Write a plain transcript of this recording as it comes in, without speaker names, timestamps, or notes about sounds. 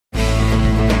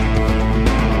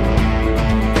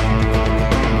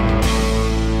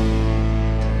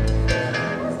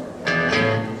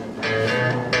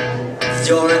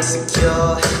You're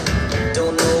insecure,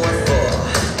 don't know what for.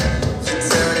 You're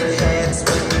turning heads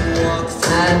when you walk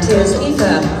through. And here's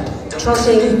Eva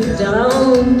trotting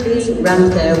down the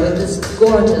ramp there with this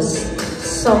gorgeous,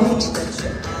 soft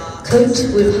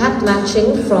coat with hat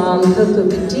matching from Coco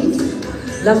Boutique.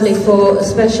 Lovely for a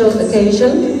special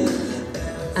occasion.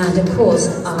 And of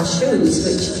course, our shoes,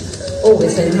 which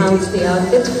always enhance the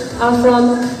outfit, are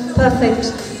from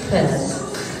Perfect Pairs.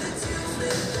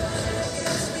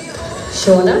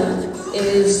 Shauna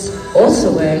is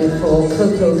also wearing for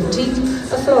Coco Boutique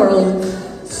a floral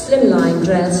slimline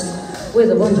dress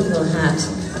with a wonderful hat.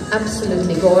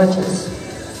 Absolutely gorgeous.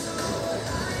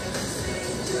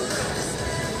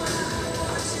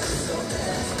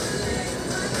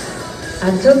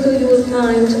 At Coco you will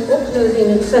find all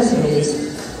clothing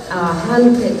accessories are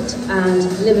hand-picked and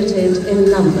limited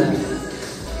in number.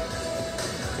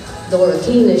 Laura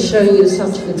Keane is showing you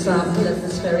such an example at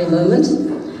this very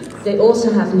moment. They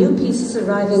also have new pieces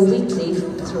arriving weekly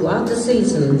throughout the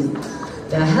season.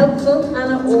 They are helpful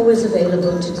and are always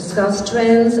available to discuss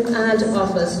trends and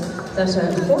offers that are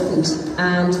important,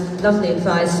 and lovely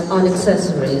advice on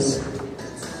accessories.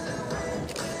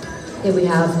 Here we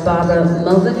have Barbara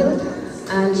Mulvihill,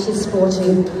 and she's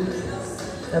sporting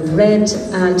a red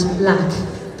and black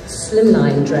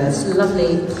slimline dress,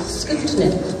 lovely scooped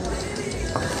neck.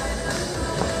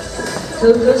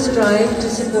 Coco strive to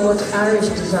support Irish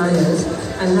designers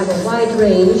and have a wide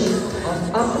range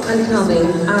of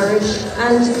up-and-coming Irish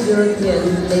and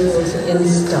European labels in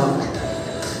stock.